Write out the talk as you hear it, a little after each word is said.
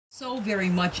So very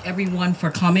much, everyone,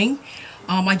 for coming.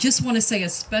 I just want to say a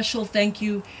special thank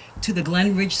you to the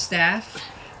Glen Ridge staff,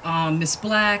 Miss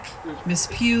Black, Miss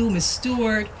Pugh, Miss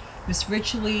Stewart, Miss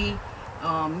Richley,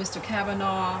 Mr.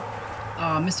 Kavanaugh,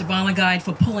 Mr. Bonagide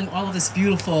for pulling all of this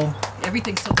beautiful,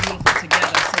 everything so beautiful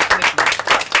together so quickly.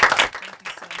 Thank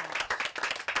you so much.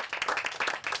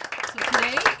 So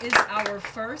today is our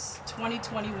first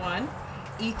 2021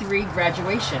 E3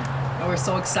 graduation, and we're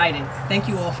so excited. Thank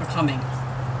you all for coming.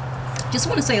 Just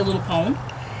want to say a little poem,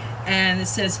 and it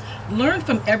says, learn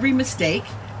from every mistake,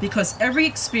 because every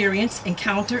experience,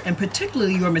 encounter, and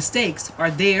particularly your mistakes are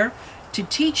there to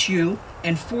teach you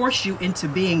and force you into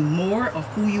being more of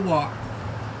who you are.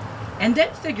 And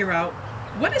then figure out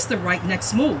what is the right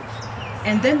next move.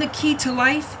 And then the key to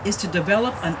life is to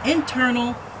develop an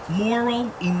internal,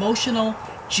 moral, emotional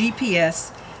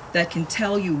GPS that can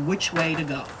tell you which way to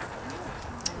go.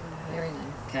 Very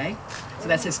nice. Okay? So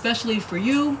that's especially for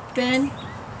you, Ben,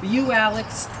 for you,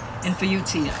 Alex, and for you,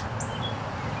 Tia.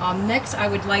 Next, I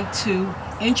would like to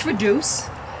introduce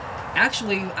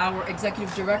actually our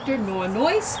executive director, Noah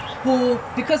Noyce, who,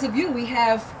 because of you, we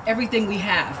have everything we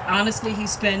have. Honestly,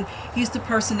 he's the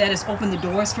person that has opened the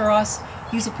doors for us.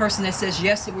 He's the person that says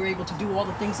yes, that we're able to do all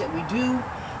the things that we do.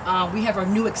 We have our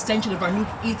new extension of our new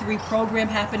E3 program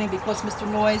happening because Mr.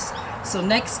 Noyce. So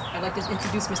next, I'd like to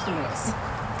introduce Mr. Noyce.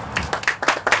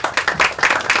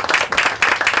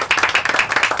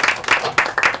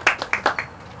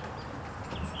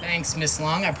 Thanks, Miss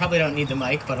Long. I probably don't need the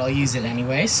mic, but I'll use it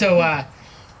anyway. So, I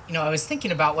was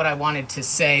thinking about what I wanted to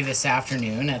say this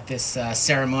afternoon at this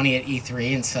ceremony at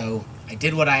E3, and so I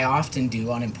did what I often do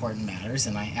on important matters,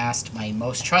 and I asked my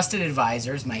most trusted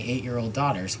advisors, my 8-year-old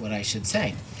daughters, what I should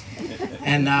say.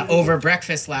 And over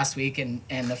breakfast last week, and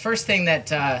the first thing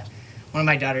that one of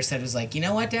my daughters said was like, you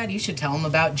know what, Dad, you should tell them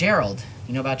about Gerald.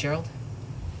 You know about Gerald?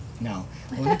 No.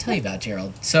 Well, let me tell you about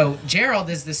Gerald. So Gerald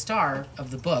is the star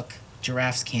of the book,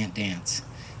 Giraffes Can't Dance.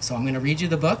 So I'm going to read you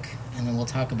the book, and then we'll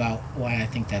talk about why I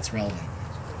think that's relevant.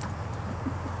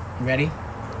 You ready?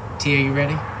 Tia, you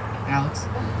ready? Alex?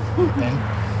 Ben?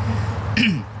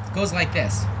 It goes like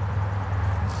this.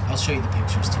 I'll show you the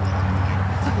pictures too along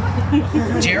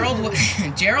the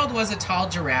way. Gerald was a tall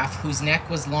giraffe whose neck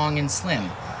was long and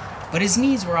slim, but his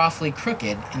knees were awfully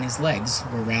crooked and his legs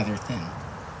were rather thin.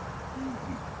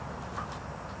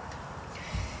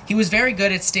 He was very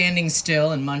good at standing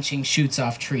still and munching shoots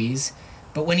off trees,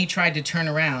 but when he tried to turn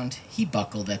around, he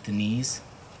buckled at the knees.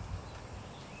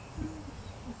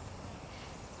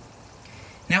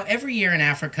 Now, every year in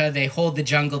Africa, they hold the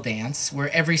jungle dance, where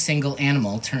every single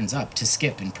animal turns up to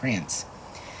skip and prance.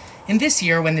 And this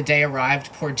year, when the day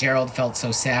arrived, poor Gerald felt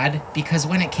so sad, because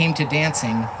when it came to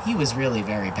dancing, he was really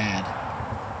very bad.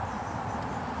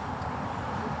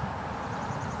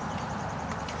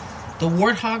 The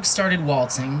warthogs started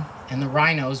waltzing, and the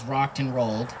rhinos rocked and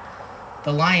rolled.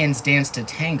 The lions danced a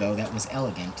tango that was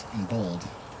elegant and bold.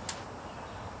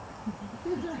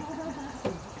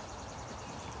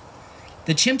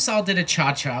 The chimps all did a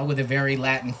cha-cha with a very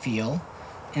Latin feel,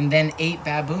 and then 8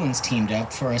 baboons teamed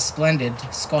up for a splendid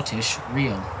Scottish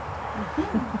reel.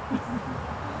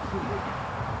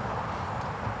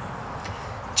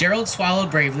 Gerald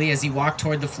swallowed bravely as he walked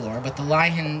toward the floor, but the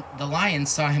lion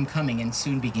saw him coming and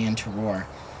soon began to roar.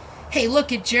 Hey,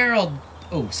 look at Gerald!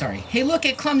 Oh, sorry. Hey, look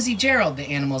at clumsy Gerald, the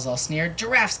animals all sneered.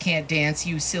 Giraffes can't dance,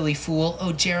 you silly fool.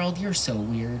 Oh, Gerald, you're so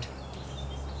weird.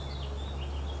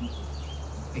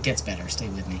 It gets better. Stay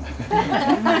with me.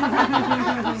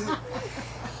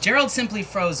 Gerald simply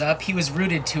froze up. He was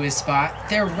rooted to his spot.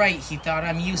 They're right, he thought.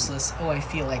 I'm useless. Oh, I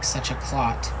feel like such a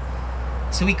clot.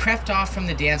 So he crept off from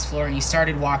the dance floor and he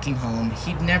started walking home.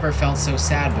 He'd never felt so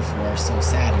sad before, so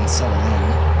sad and so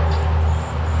alone.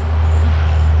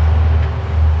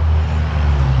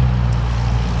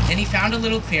 Then he found a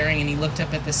little clearing and he looked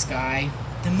up at the sky.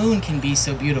 The moon can be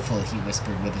so beautiful, he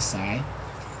whispered with a sigh.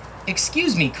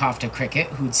 Excuse me, coughed a cricket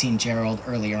who'd seen Gerald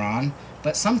earlier on,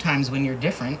 but sometimes when you're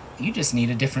different, you just need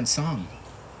a different song.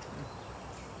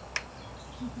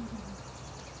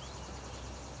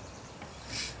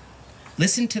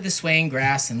 Listen to the swaying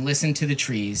grass and listen to the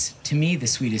trees. To me, the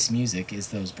sweetest music is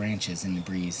those branches in the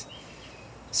breeze.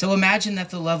 So imagine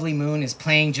that the lovely moon is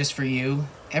playing just for you.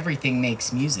 Everything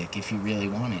makes music if you really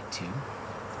want it to.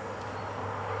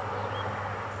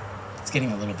 It's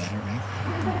getting a little better, right?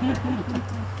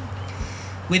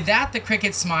 With that, the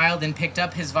cricket smiled and picked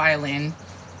up his violin.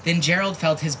 Then Gerald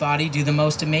felt his body do the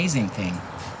most amazing thing.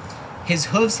 His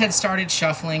hooves had started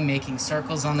shuffling, making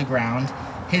circles on the ground.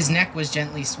 His neck was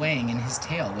gently swaying and his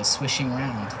tail was swishing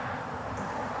round.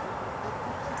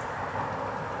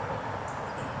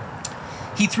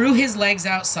 He threw his legs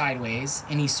out sideways,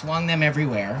 and he swung them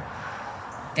everywhere.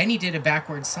 Then he did a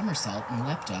backward somersault and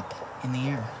leapt up in the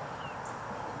air.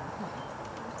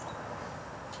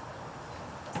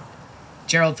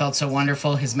 Gerald felt so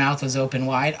wonderful, his mouth was open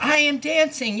wide. "I am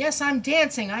dancing! Yes, I'm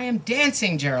dancing! I am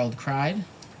dancing!" Gerald cried.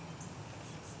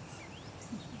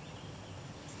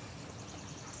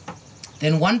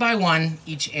 Then one by one,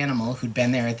 each animal who'd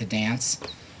been there at the dance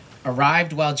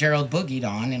arrived while Gerald boogied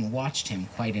on and watched him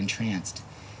quite entranced.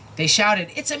 They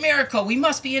shouted, "It's a miracle! We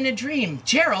must be in a dream!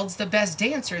 Gerald's the best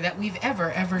dancer that we've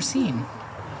ever seen."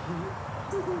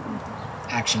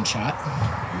 Action shot.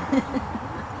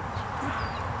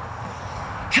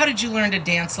 "How did you learn to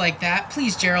dance like that?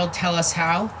 Please, Gerald, tell us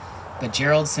how." But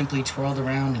Gerald simply twirled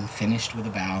around and finished with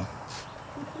a bow.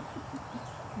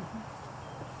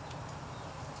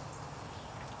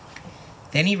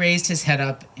 Then he raised his head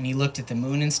up and he looked at the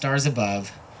moon and stars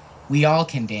above. "We all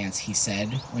can dance," he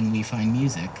said, "when we find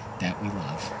music that we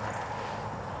love."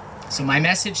 So my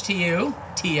message to you,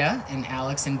 Tia and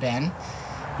Alex and Ben,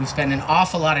 we've spent an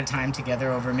awful lot of time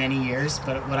together over many years,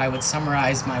 but what I would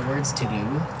summarize my words to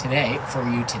do today, for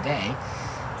you today,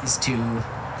 is to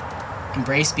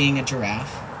embrace being a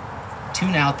giraffe,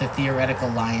 tune out the theoretical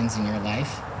lions in your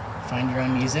life, find your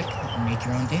own music, and make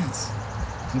your own dance.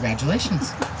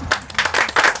 Congratulations.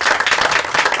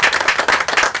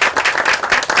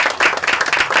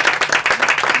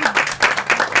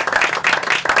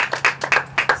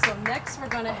 We're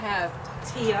going to have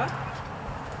Tia,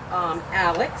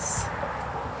 Alex,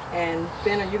 and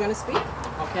Ben. Are you going to speak?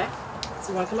 Okay. So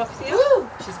you want to come up, Tia? Woo!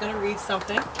 She's going to read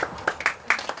something.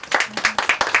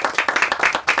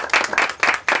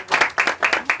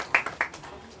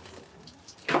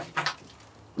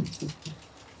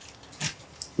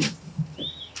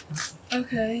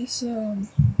 Okay, so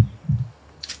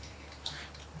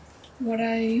what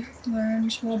I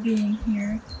learned while being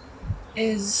here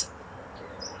is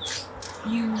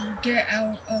you get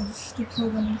out of the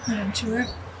program you put into it.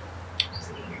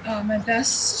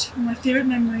 My favorite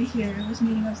memory here was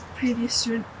meeting a previous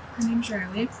student. Her name's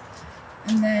Riley.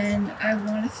 And then I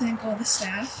want to thank all the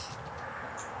staff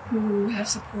who have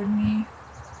supported me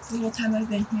the whole time I've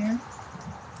been here.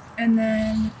 And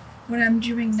then what I'm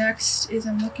doing next is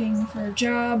I'm looking for a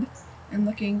job and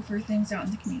looking for things out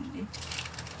in the community.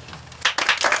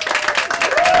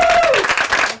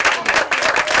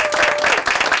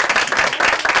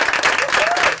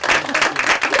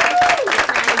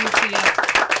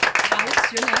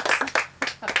 You're next.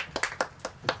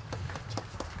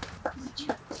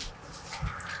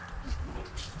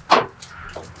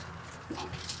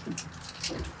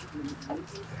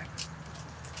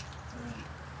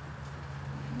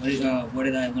 What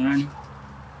did I learn?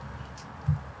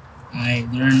 I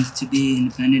learned to be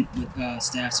independent with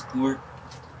staff support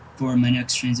for my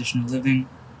next transitional living.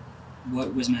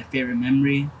 What was my favorite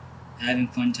memory? Having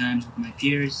fun times with my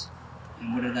peers.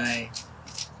 And what did I...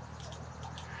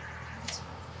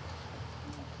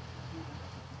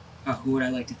 who would I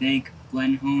like to thank?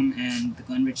 Glen Home and the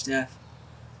Glenridge staff.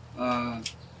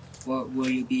 What will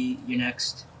you be your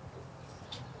next?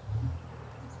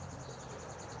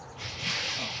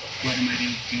 What am I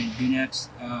going to do next?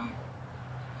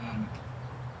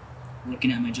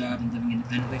 Working at my job and living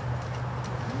independently.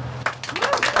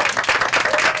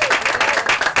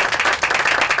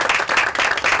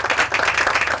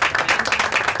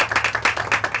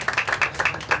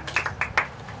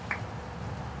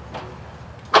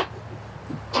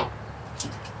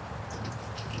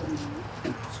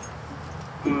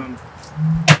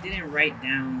 I didn't write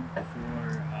down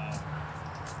for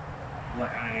what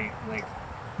I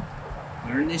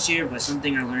learned this year, but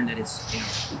something I learned that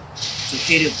it's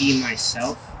okay to be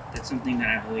myself. That's something that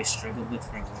I've always struggled with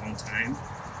for a long time,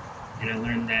 and I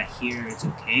learned that here it's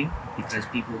okay because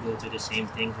people go through the same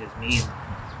things as me,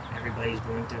 and everybody's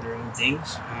going through their own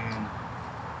things.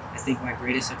 I think my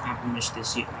greatest accomplishment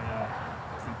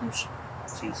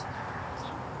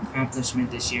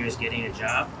this year is getting a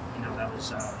job. That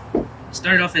was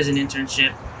started off as an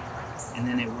internship, and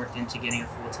then it worked into getting a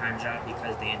full-time job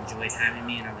because they enjoyed having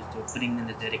me and I was putting in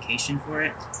the dedication for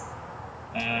it.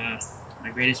 My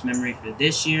greatest memory for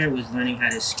this year was learning how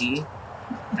to ski.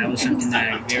 That was something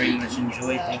that I very much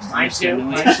enjoyed, thanks to Mr.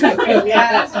 Noise.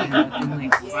 In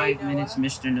like 5 minutes,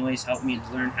 Mr. Noise helped me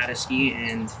learn how to ski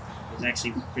and was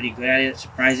actually pretty good at it,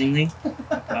 surprisingly.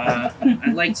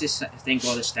 I'd like to thank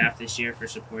all the staff this year for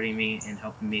supporting me and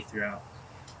helping me throughout,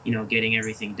 getting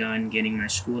everything done, getting my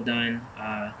school done.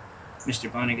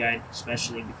 Mr. Bonneguide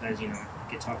especially, because, I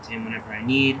can talk to him whenever I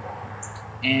need.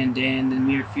 And in the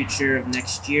near future of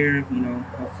next year,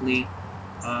 hopefully,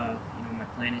 my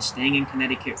plan is staying in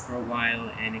Connecticut for a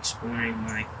while and exploring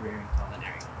my career in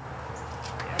culinary.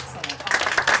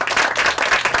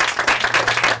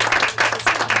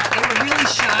 They were really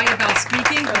shy about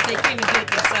speaking, but they came and did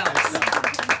it themselves.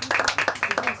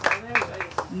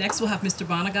 Next, we'll have Mr.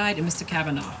 Bonagide and Mr.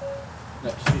 Kavanaugh.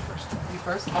 No, just me first. You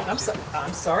first? Oh,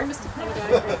 I'm sorry, Mr.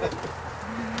 Bonagide.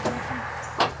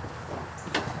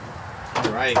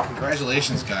 All right,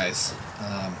 congratulations, guys.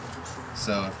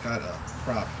 So I've got a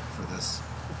prop for this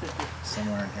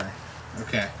somewhere in here.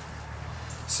 Okay.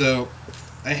 So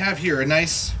I have here a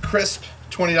nice, crisp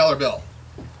 $20 bill.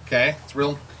 Okay, it's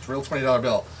real $20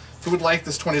 bill. Who would like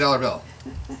this $20 bill?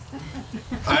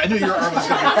 I knew your arm was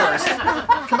going to be first.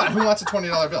 Come on, who wants a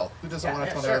 $20 bill? Who doesn't want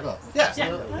a $20 bill? Yeah,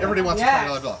 everybody wants a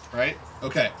 $20 bill, right?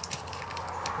 Okay.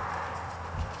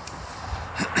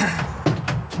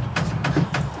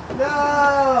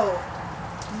 No!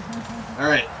 All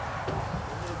right.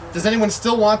 Does anyone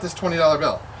still want this $20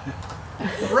 bill?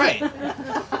 Right.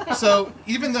 So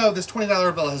even though this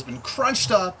 $20 bill has been crunched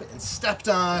up and stepped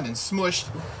on and smushed,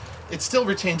 it still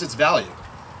retains its value.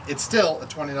 It's still a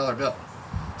 $20 bill.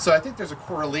 So I think there's a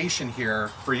correlation here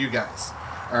for you guys.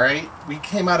 All right. We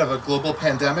came out of a global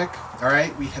pandemic. All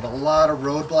right. We had a lot of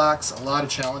roadblocks, a lot of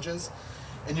challenges,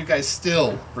 and you guys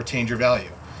still retained your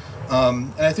value.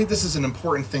 And I think this is an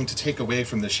important thing to take away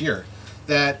from this year,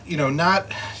 that,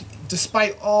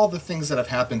 despite all the things that have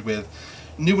happened with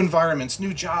new environments,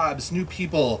 new jobs, new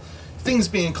people, things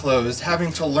being closed,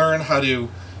 having to learn how to,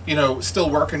 still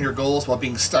work on your goals while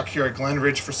being stuck here at Glen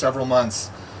Ridge for several months,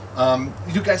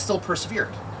 you guys still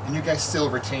persevered and you guys still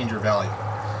retained your value.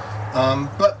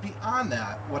 But beyond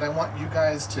that, what I want you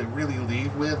guys to really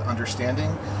leave with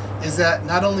understanding is that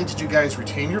not only did you guys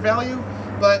retain your value,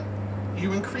 but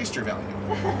you increased your value.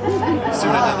 See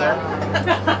what I did there?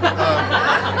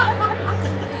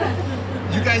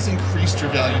 You guys increased your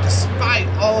value despite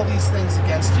all these things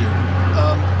against you.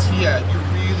 Tia, you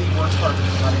really worked hard to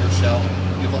come out of your shell.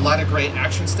 You have a lot of great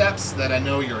action steps that I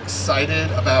know you're excited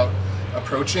about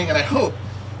approaching, and I hope,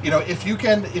 if you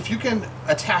can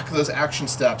attack those action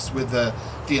steps with the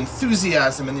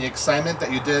enthusiasm and the excitement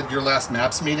that you did your last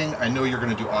MAPS meeting, I know you're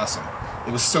going to do awesome.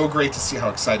 It was so great to see how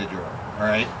excited you are. All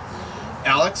right,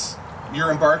 Alex,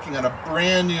 you're embarking on a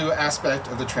brand new aspect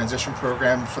of the transition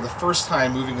program for the first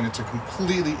time, moving into a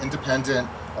completely independent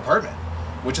apartment,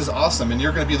 which is awesome, and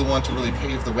you're going to be the one to really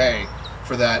pave the way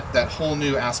for that whole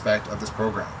new aspect of this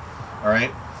program. All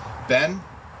right, Ben,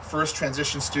 first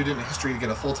transition student in history to get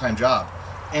a full-time job,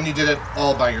 and you did it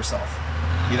all by yourself.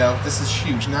 This is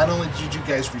huge. Not only did you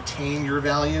guys retain your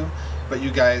value, but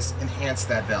you guys enhanced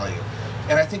that value,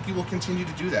 and I think you will continue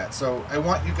to do that. So I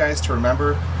want you guys to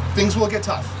remember, things will get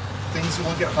tough. Things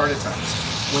will get hard at times.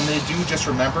 When they do, just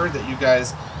remember that you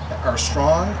guys are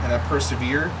strong and have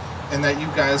persevered, and that you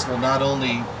guys will not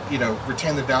only,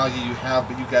 retain the value you have,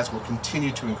 but you guys will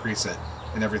continue to increase it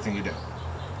in everything you do.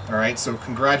 All right, so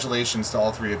congratulations to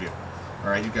all three of you. All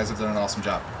right, you guys have done an awesome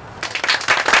job.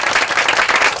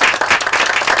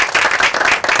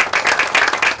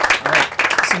 All right,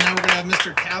 so now we're gonna have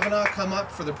Mr. Kavanaugh come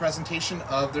up for the presentation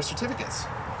of their certificates.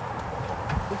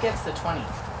 Who gets the 20?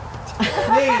 Me.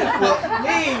 Well,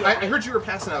 me. I heard you were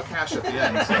passing out cash at the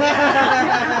end. So.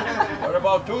 What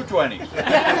about 220?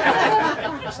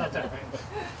 That's not that right.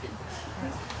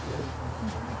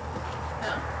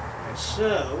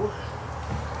 So,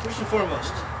 first and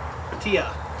foremost,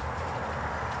 Tia.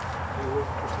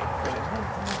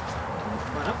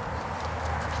 Come on up.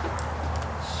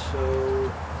 So,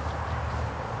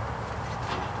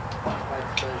 my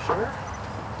pleasure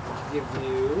to give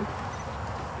you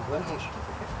the Glen Home certificate.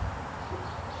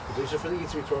 These are for the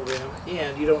E3 program,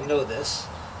 and you don't know this,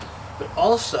 but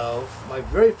also my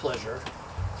very pleasure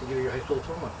to give you your high school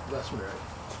diploma from Glastonbury.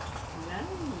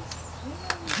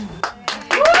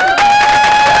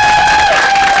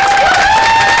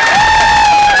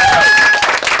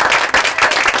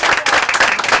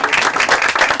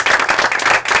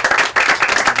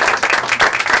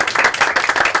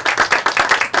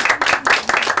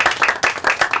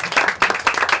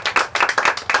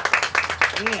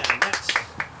 And next,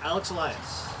 Alex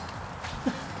Elias.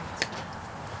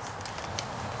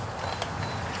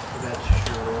 That's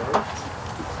your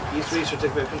E3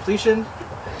 certificate of completion.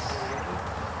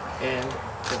 And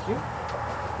thank you.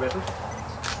 Congratulations.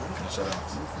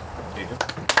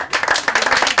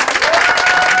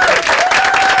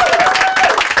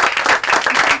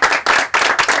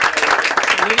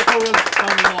 Program's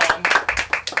coming along.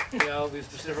 We've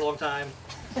been there for a long time.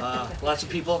 Lots of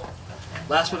people.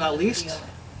 Last but not least,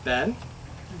 Ben.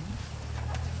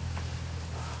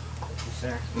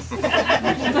 there.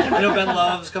 I know Ben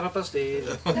loves coming up on stage,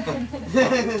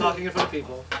 talking in front of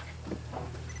people.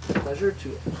 Pleasure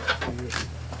to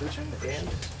introduce him and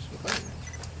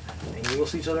and you will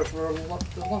see each other for a lot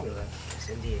longer then. Yes,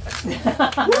 indeed.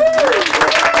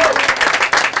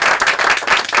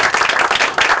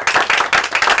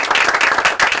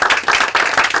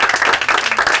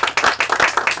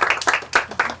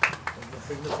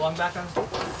 Bring Ms. Long back on stage.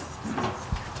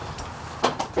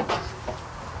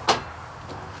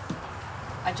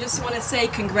 I just want to say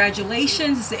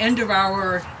congratulations. It's the end of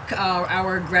our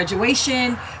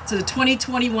graduation to the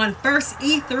 2021 first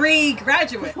E3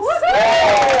 graduates.